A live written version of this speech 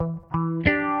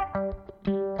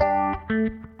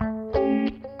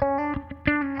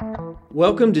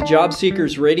Welcome to Job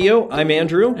Seekers Radio. I'm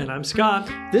Andrew. And I'm Scott.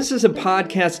 This is a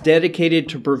podcast dedicated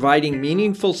to providing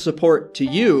meaningful support to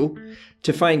you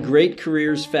to find great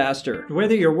careers faster.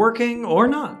 Whether you're working or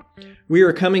not. We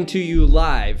are coming to you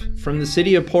live from the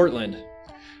city of Portland.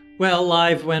 Well,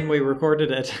 live when we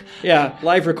recorded it. Yeah,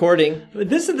 live recording.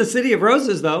 This is the City of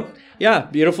Roses, though. Yeah,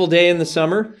 beautiful day in the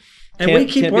summer. And we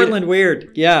keep Portland weird.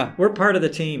 Yeah. We're part of the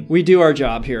team. We do our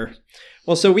job here.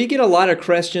 Well, so we get a lot of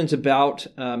questions about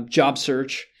job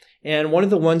search. And one of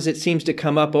the ones that seems to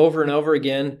come up over and over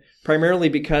again, primarily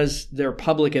because they're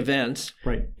public events,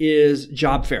 right, is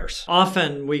job fairs.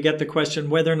 Often we get the question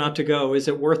whether or not to go. Is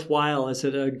it worthwhile? Is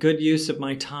it a good use of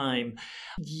my time?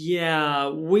 Yeah,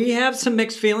 we have some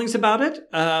mixed feelings about it.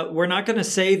 We're not going to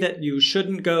say that you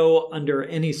shouldn't go under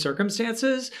any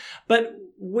circumstances, but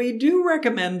we do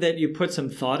recommend that you put some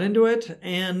thought into it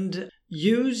and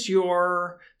use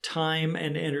your time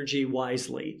and energy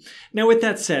wisely. Now, with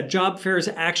that said, job fairs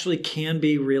actually can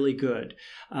be really good.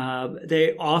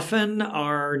 They often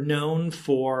are known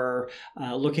for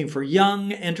looking for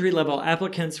young entry-level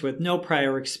applicants with no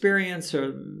prior experience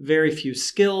or very few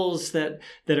skills that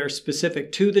are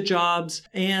specific to the jobs.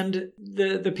 And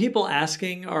the people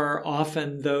asking are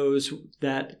often those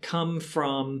that come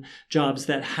from jobs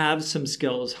that have some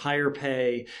skills, higher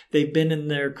pay. They've been in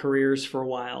their careers for a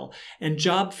while. And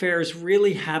job fairs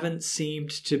really haven't seemed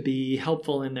to be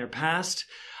helpful in their past.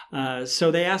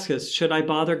 So they ask us, should I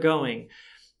bother going?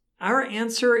 Our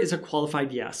answer is a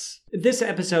qualified yes. This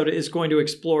episode is going to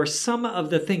explore some of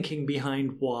the thinking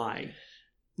behind why.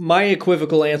 My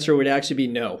equivocal answer would actually be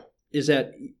no, is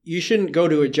that you shouldn't go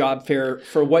to a job fair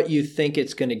for what you think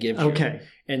it's going to give you. Okay.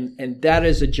 And that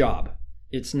is a job.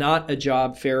 It's not a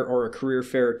job fair or a career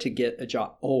fair to get a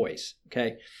job, always.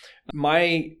 Okay.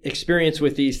 My experience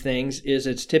with these things is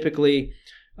it's typically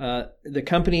the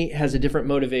company has a different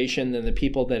motivation than the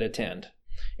people that attend.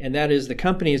 And that is the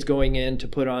company is going in to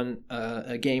put on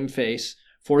a game face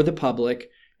for the public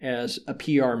as a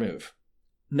PR move.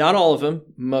 Not all of them,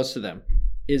 most of them.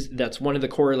 That's one of the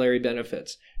corollary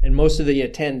benefits. And most of the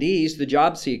attendees, the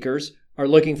job seekers, are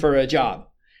looking for a job.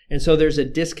 And so there's a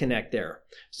disconnect there.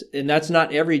 And that's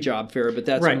not every job fair, but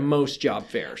that's right. Most job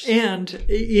fairs. And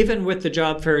even with the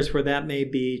job fairs where that may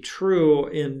be true,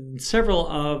 in several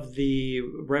of the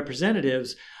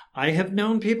representatives, I have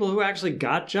known people who actually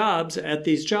got jobs at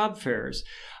these job fairs.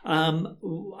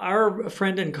 Our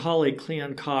friend and colleague,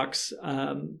 Cleon Cox,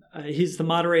 he's the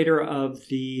moderator of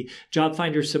the Job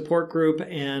Finder Support Group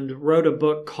and wrote a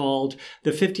book called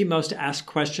The 50 Most Asked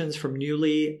Questions from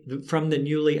the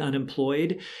Newly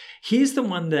Unemployed. He's the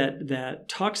one that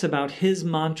talks about his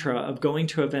mantra of going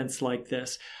to events like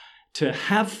this to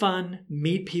have fun,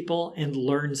 meet people, and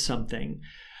learn something.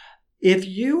 If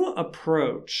you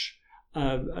approach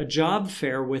a job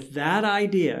fair with that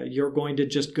idea, you're going to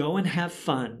just go and have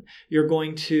fun. You're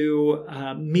going to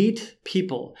meet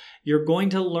people. You're going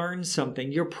to learn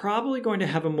something. You're probably going to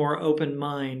have a more open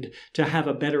mind to have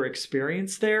a better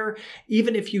experience there,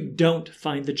 even if you don't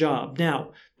find the job.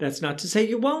 Now, that's not to say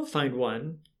you won't find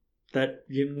one, that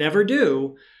you never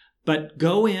do, but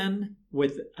go in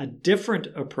with a different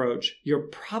approach, you're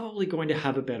probably going to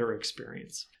have a better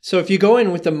experience. So if you go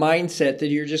in with the mindset that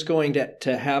you're just going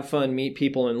to have fun, meet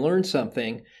people, and learn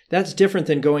something, that's different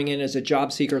than going in as a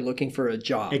job seeker looking for a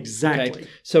job. Exactly. Okay?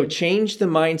 So change the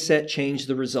mindset, change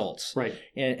the results. Right.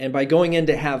 And by going in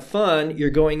to have fun,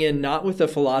 you're going in not with the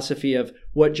philosophy of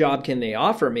what job can they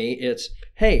offer me? It's,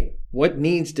 hey, what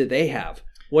needs do they have?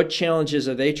 What challenges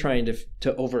are they trying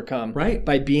to overcome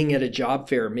by being at a job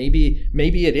fair? Maybe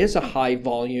it is a high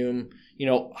volume,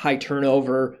 high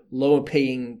turnover, low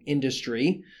paying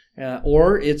industry,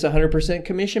 or it's 100%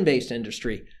 commission based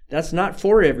industry. That's not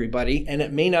for everybody, and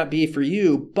it may not be for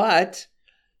you, but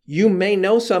you may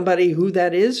know somebody who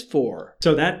that is for.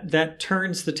 So that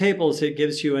turns the tables. It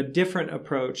gives you a different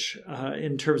approach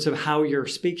in terms of how you're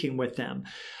speaking with them.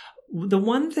 The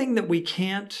one thing that we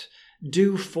can't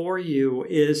do for you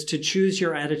is to choose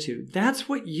your attitude. That's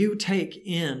what you take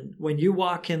in when you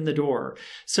walk in the door.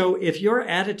 So if your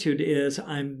attitude is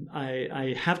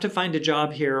I have to find a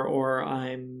job here, or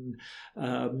I'm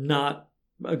not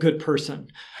a good person,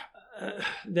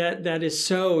 that is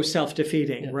so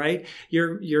self-defeating, right?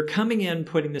 You're coming in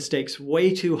putting the stakes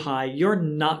way too high. You're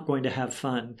not going to have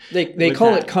fun. They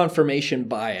call it confirmation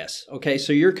bias. Okay,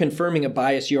 so you're confirming a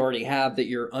bias you already have that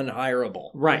you're unhireable.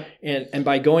 Right. And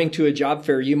by going to a job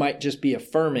fair, you might just be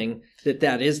affirming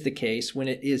that is the case when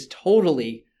it is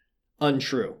totally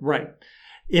untrue. Right.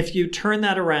 If you turn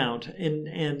that around,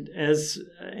 and as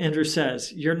Andrew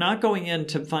says, you're not going in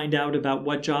to find out about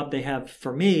what job they have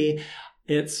for me.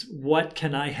 It's what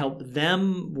can I help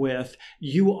them with?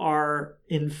 You are,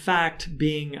 in fact,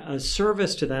 being a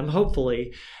service to them,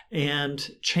 hopefully, and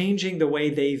changing the way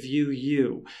they view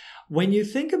you. When you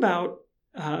think about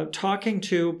talking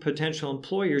to potential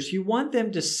employers, you want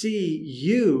them to see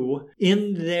you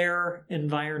in their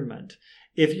environment.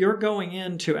 If you're going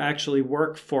in to actually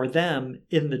work for them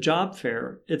in the job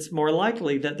fair, it's more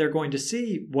likely that they're going to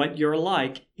see what you're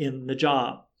like in the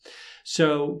job.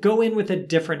 So go in with a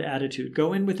different attitude.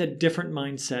 Go in with a different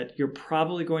mindset. You're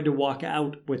probably going to walk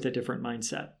out with a different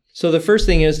mindset. So the first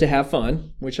thing is to have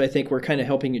fun, which I think we're kind of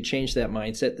helping you change that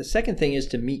mindset. The second thing is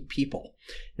to meet people.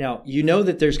 Now, you know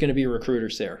that there's going to be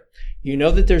recruiters there. You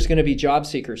know that there's going to be job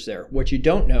seekers there. What you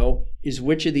don't know is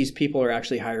which of these people are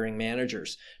actually hiring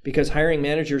managers, because hiring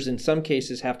managers in some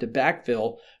cases have to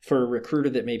backfill for a recruiter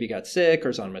that maybe got sick or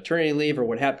is on maternity leave or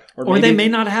what have you. Or they may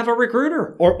not have a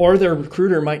recruiter. Or their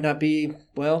recruiter might not be,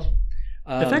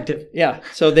 effective. Yeah.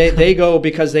 So they go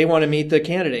because they want to meet the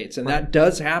candidates, and that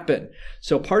does happen.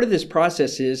 So part of this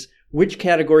process is which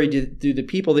category do the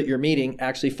people that you're meeting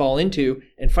actually fall into,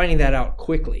 and finding that out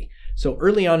quickly. So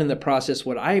early on in the process,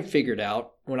 what I figured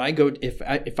out when I go,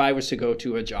 if I was to go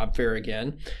to a job fair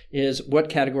again, is what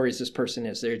categories this person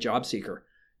is. They're a job seeker.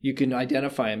 You can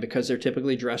identify them because they're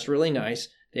typically dressed really nice.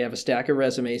 They have a stack of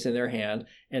resumes in their hand,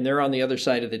 and they're on the other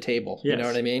side of the table. Yes. You know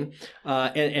what I mean?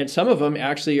 And some of them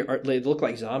actually they look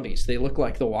like zombies. They look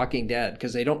like The Walking Dead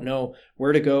because they don't know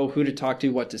where to go, who to talk to,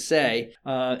 what to say.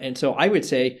 And so I would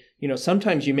say,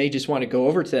 sometimes you may just want to go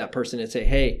over to that person and say,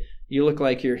 hey, you look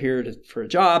like you're here for a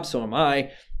job, so am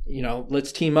I.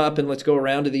 Let's team up and let's go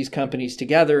around to these companies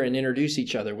together and introduce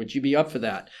each other. Would you be up for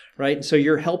that? Right? And so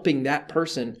you're helping that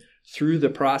person through the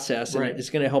process, and it's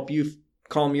going to help you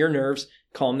calm your nerves,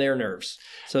 calm their nerves.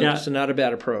 So it's not a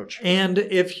bad approach. And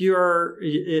if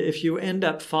you end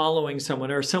up following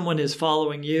someone, or someone is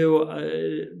following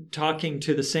you, talking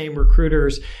to the same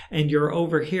recruiters, and you're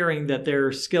overhearing that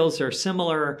their skills are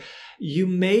similar, you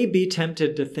may be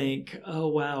tempted to think, oh,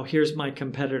 wow, here's my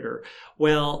competitor.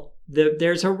 Well,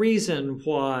 there's a reason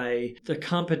why the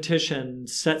competition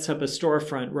sets up a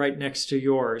storefront right next to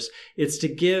yours. It's to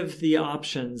give the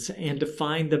options and to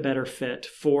find the better fit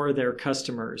for their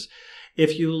customers.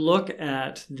 If you look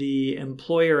at the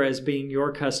employer as being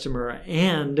your customer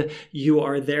and you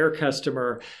are their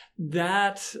customer,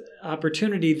 that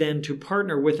opportunity then to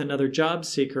partner with another job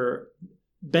seeker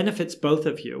benefits both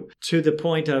of you to the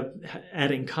point of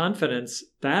adding confidence.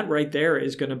 That right there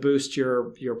is going to boost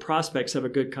your prospects of a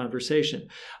good conversation.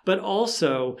 But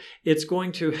also, it's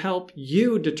going to help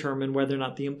you determine whether or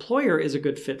not the employer is a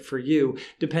good fit for you,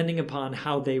 depending upon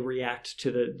how they react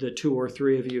to the two or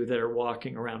three of you that are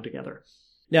walking around together.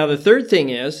 Now, the third thing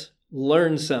is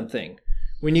learn something.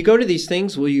 When you go to these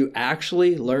things, will you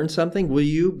actually learn something? Will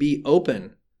you be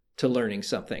open to learning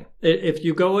something? If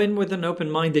you go in with an open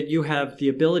mind that you have the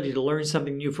ability to learn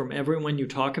something new from everyone you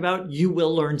talk about, you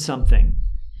will learn something.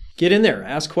 Get in there,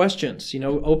 ask questions,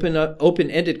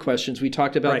 open-ended questions. We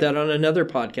talked about that on another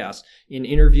podcast. In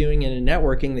interviewing and in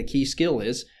networking, the key skill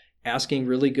is asking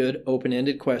really good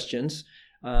open-ended questions.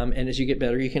 And as you get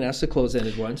better, you can ask the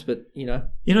closed-ended ones, but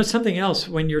something else,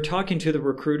 when you're talking to the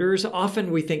recruiters,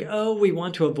 often we think, we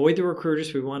want to avoid the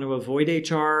recruiters, we want to avoid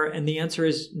HR. And the answer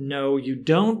is no, you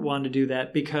don't want to do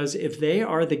that, because if they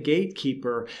are the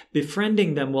gatekeeper,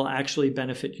 befriending them will actually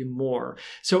benefit you more.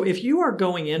 So if you are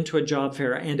going into a job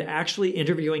fair and actually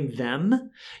interviewing them,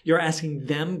 you're asking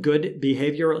them good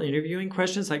behavioral interviewing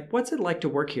questions like, what's it like to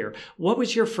work here? What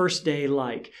was your first day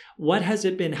like? What has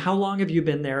it been? How long have you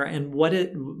been there? And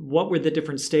what were the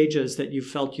different stages that you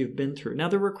felt you've been through? Now,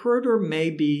 the recruiter may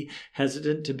be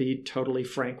hesitant to be totally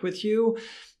frank with you,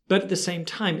 but at the same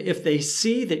time, if they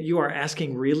see that you are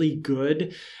asking really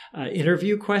good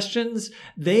interview questions,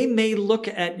 they may look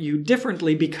at you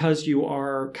differently because you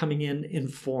are coming in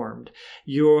informed.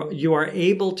 You are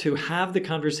able to have the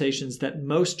conversations that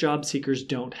most job seekers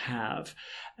don't have.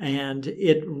 And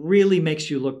it really makes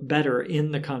you look better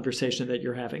in the conversation that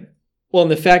you're having. Well,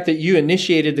 and the fact that you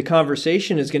initiated the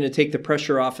conversation is going to take the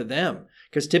pressure off of them.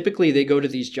 Because typically they go to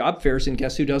these job fairs and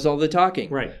guess who does all the talking?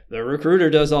 Right. The recruiter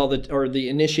does the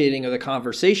initiating of the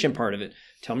conversation part of it.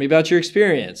 Tell me about your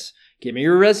experience. Give me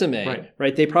your resume.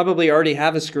 Right. They probably already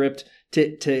have a script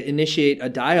to initiate a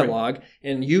dialogue,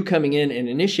 and you coming in and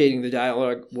initiating the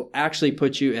dialogue will actually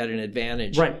put you at an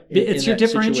advantage. Right. It's your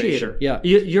differentiator. Situation. Yeah.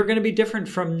 You're going to be different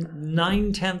from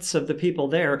 9/10 of the people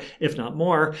there, if not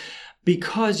more,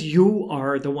 because you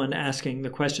are the one asking the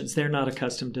questions. They're not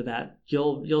accustomed to that.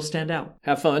 You'll stand out.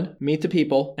 Have fun, meet the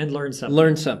people, and learn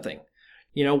something.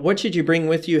 What should you bring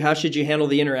with you? How should you handle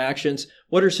the interactions?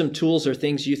 what are some tools or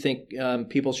things you think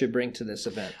people should bring to this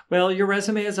event? Well, your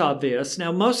resume is obvious.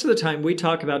 Now, most of the time we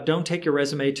talk about don't take your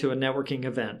resume to a networking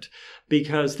event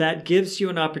because that gives you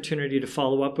an opportunity to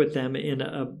follow up with them in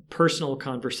a personal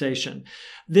conversation.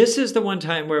 This is the one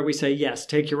time where we say, yes,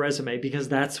 take your resume because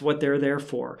that's what they're there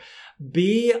for.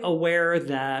 Be aware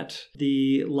that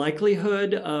the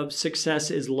likelihood of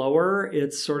success is lower.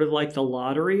 It's sort of like the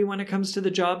lottery when it comes to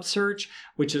the job search,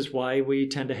 which is why we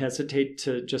tend to hesitate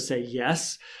to just say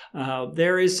yes.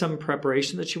 There is some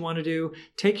preparation that you want to do.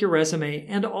 Take your resume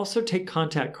and also take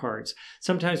contact cards.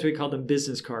 Sometimes we call them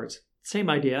business cards.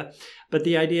 Same idea, but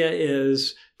the idea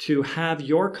is to have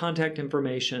your contact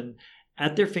information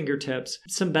at their fingertips.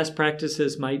 Some best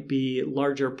practices might be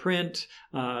larger print,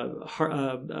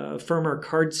 firmer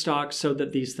cardstock so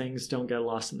that these things don't get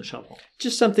lost in the shuffle.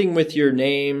 Just something with your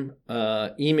name,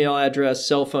 email address,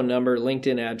 cell phone number,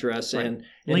 LinkedIn address, right. and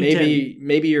LinkedIn.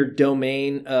 maybe your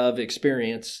domain of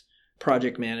experience,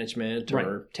 project management or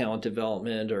Right. talent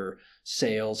development or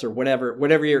sales or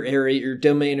whatever your area, your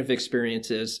domain of experience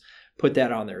is. Put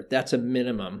that on there. That's a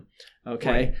minimum.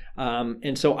 Okay. Right.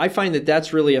 And so I find that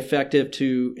that's really effective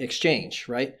to exchange,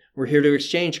 right? We're here to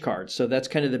exchange cards. So that's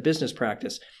kind of the business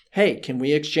practice. Hey, can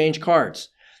we exchange cards?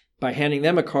 By handing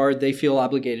them a card, they feel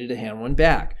obligated to hand one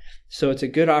back. So it's a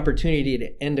good opportunity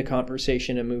to end a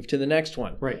conversation and move to the next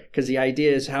one. Right. Because the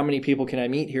idea is how many people can I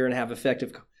meet here and have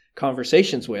effective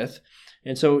conversations with?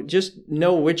 And so just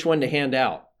know which one to hand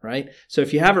out. Right. So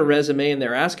if you have a resume and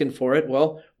they're asking for it,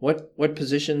 well, what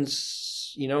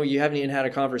positions, you haven't even had a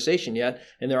conversation yet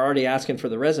and they're already asking for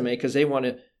the resume because they want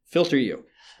to filter you.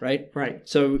 Right. Right.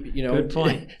 So, Good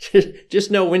point.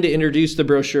 just know when to introduce the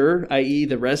brochure, i.e.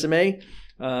 the resume,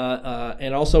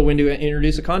 and also when to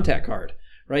introduce a contact card.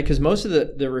 Right. Because most of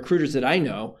the recruiters that I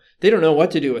know, they don't know what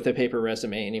to do with a paper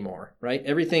resume anymore. Right.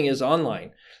 Everything is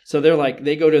online. So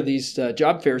they go to these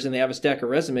job fairs and they have a stack of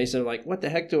resumes. And they're like, what the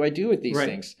heck do I do with these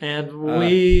things? And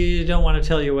we don't want to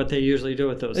tell you what they usually do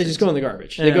with those They things. just go in the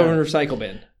garbage. They go in the recycle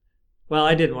bin. Well,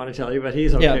 I didn't want to tell you, but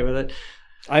he's okay with it.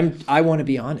 I want to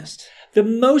be honest. The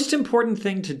most important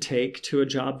thing to take to a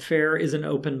job fair is an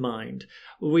open mind.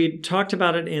 We talked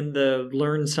about it in the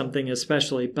Learn Something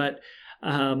especially, but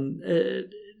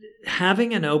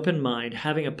having an open mind,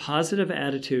 having a positive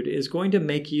attitude is going to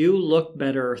make you look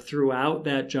better throughout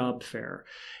that job fair.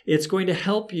 It's going to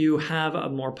help you have a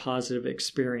more positive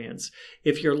experience.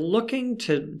 If you're looking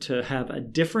to have a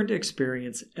different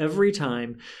experience every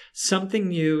time, something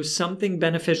new, something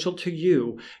beneficial to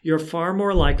you, you're far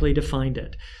more likely to find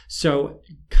it. So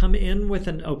come in with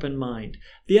an open mind.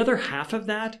 The other half of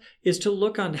that is to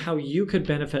look on how you could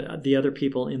benefit the other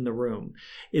people in the room.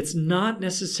 It's not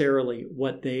necessarily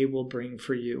what they will bring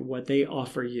for you, what they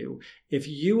offer you. If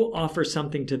you offer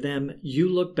something to them, you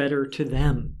look better to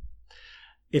them.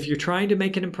 If you're trying to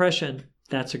make an impression,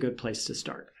 that's a good place to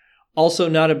start. Also,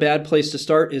 not a bad place to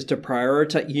start is to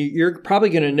prioritize. You're probably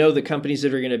going to know the companies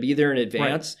that are going to be there in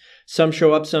advance. Right. Some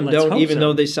show up, some don't, even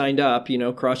though they signed up,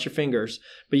 cross your fingers.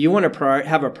 But you want to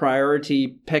have a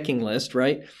priority pecking list,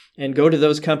 right? And go to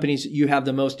those companies that you have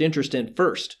the most interest in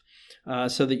first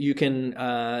so that you can,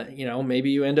 maybe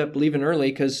you end up leaving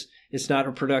early because it's not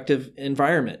a productive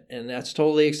environment, and that's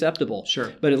totally acceptable.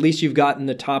 Sure. But at least you've gotten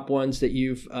the top ones that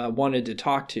you've wanted to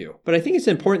talk to. But I think it's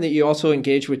important that you also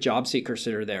engage with job seekers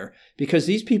that are there because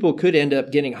these people could end up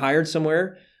getting hired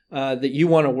somewhere that you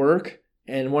want to work,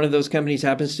 and one of those companies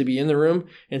happens to be in the room.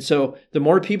 And so the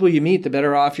more people you meet, the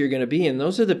better off you're going to be. And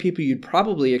those are the people you'd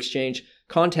probably exchange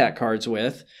contact cards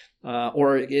with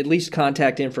or at least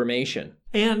contact information.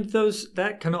 And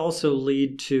that can also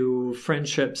lead to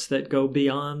friendships that go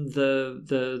beyond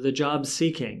the job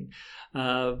seeking.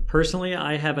 Personally,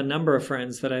 I have a number of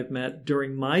friends that I've met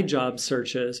during my job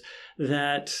searches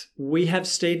that we have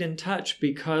stayed in touch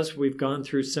because we've gone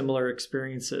through similar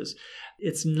experiences.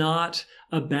 It's not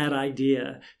a bad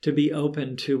idea to be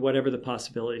open to whatever the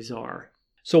possibilities are.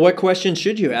 So what questions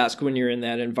should you ask when you're in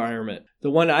that environment? The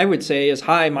one I would say is,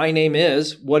 hi, my name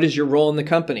is, what is your role in the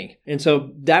company? And so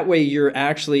that way you're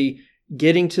actually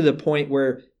getting to the point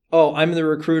where, oh, I'm the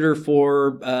recruiter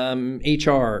for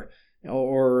HR,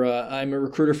 or I'm a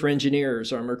recruiter for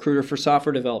engineers, or I'm a recruiter for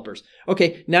software developers.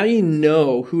 Okay, now you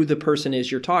know who the person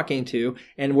is you're talking to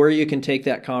and where you can take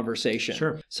that conversation.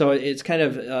 Sure. So it's kind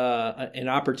of an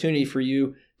opportunity for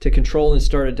you to control and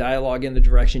start a dialogue in the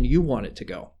direction you want it to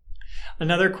go.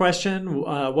 Another question,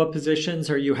 what positions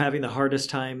are you having the hardest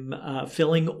time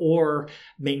filling or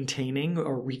maintaining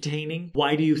or retaining?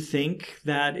 Why do you think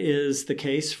that is the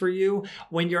case for you?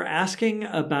 When you're asking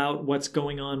about what's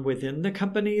going on within the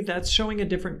company, that's showing a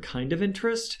different kind of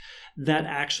interest that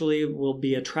actually will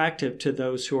be attractive to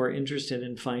those who are interested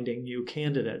in finding new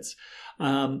candidates.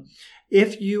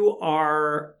 If you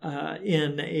are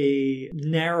in a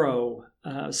narrow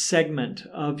segment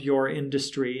of your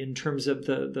industry in terms of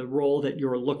the role that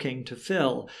you're looking to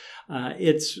fill,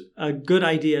 it's a good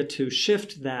idea to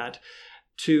shift that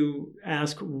to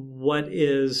ask why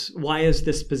is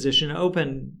this position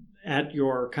open at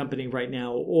your company right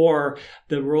now, or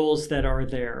the roles that are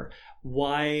there.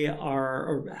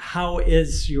 How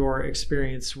is your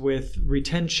experience with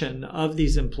retention of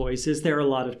these employees? Is there a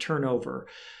lot of turnover?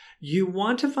 You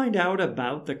want to find out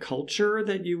about the culture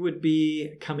that you would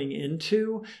be coming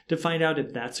into to find out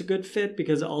if that's a good fit,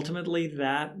 because ultimately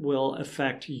that will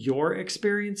affect your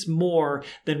experience more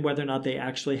than whether or not they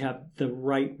actually have the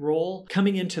right role.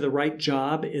 Coming into the right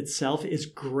job itself is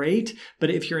great, but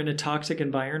if you're in a toxic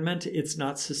environment, it's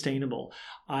not sustainable.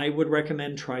 I would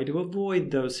recommend try to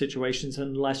avoid those situations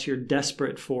unless you're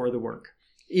desperate for the work.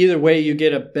 Either way, you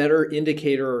get a better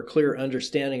indicator or clear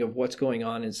understanding of what's going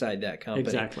on inside that company.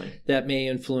 Exactly. That may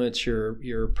influence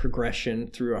your progression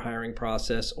through a hiring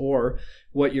process, or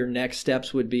what your next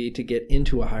steps would be to get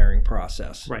into a hiring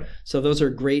process. Right. So those are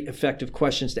great, effective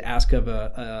questions to ask of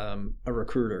a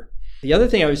recruiter. The other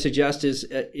thing I would suggest is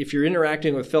if you're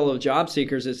interacting with fellow job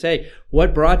seekers, is, hey,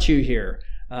 what brought you here?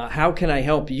 How can I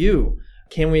help you?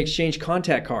 Can we exchange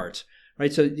contact cards?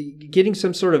 Right, so getting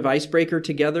some sort of icebreaker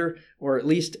together, or at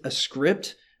least a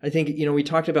script. I think, we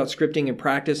talked about scripting and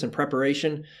practice and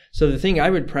preparation. So the thing I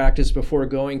would practice before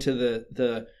going to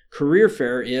the career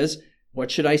fair is, what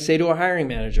should I say to a hiring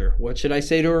manager? What should I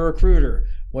say to a recruiter?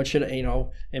 What should I,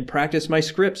 and practice my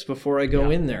scripts before I go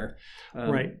in there.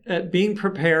 Right. Being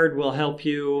prepared will help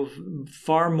you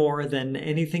far more than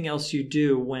anything else you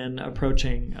do when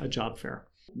approaching a job fair.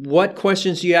 What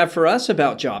questions do you have for us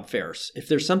about job fairs? If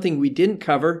there's something we didn't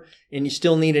cover and you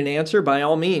still need an answer, by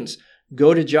all means,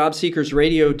 go to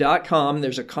jobseekersradio.com.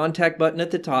 There's a contact button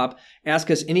at the top.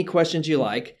 Ask us any questions you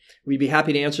like. We'd be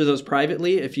happy to answer those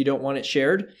privately if you don't want it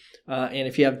shared. And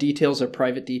if you have details or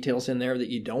private details in there that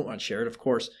you don't want shared, of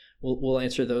course, we'll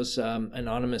answer those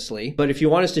anonymously. But if you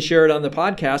want us to share it on the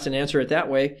podcast and answer it that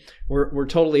way, we're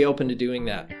totally open to doing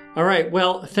that. All right.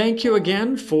 Well, thank you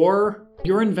again for...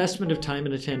 Your investment of time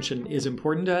and attention is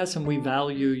important to us, and we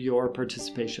value your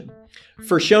participation.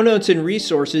 For show notes and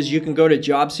resources, you can go to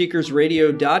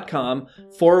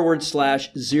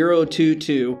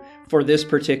jobseekersradio.com/022 for this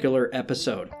particular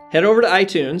episode. Head over to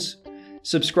iTunes,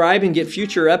 subscribe, and get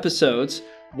future episodes.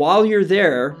 While you're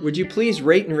there, would you please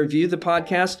rate and review the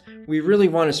podcast? We really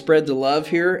want to spread the love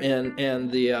here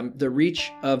and the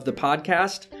reach of the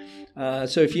podcast.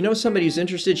 So if you know somebody who's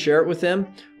interested, share it with them,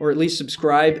 or at least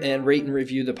subscribe and rate and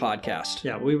review the podcast.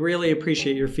 Yeah, we really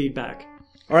appreciate your feedback.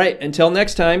 All right, until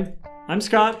next time. I'm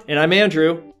Scott. And I'm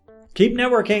Andrew. Keep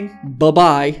networking.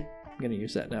 Bye-bye. I'm going to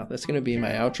use that now. That's going to be my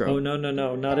outro. Oh, no.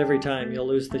 Not every time. You'll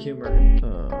lose the humor.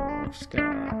 Oh,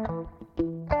 Scott.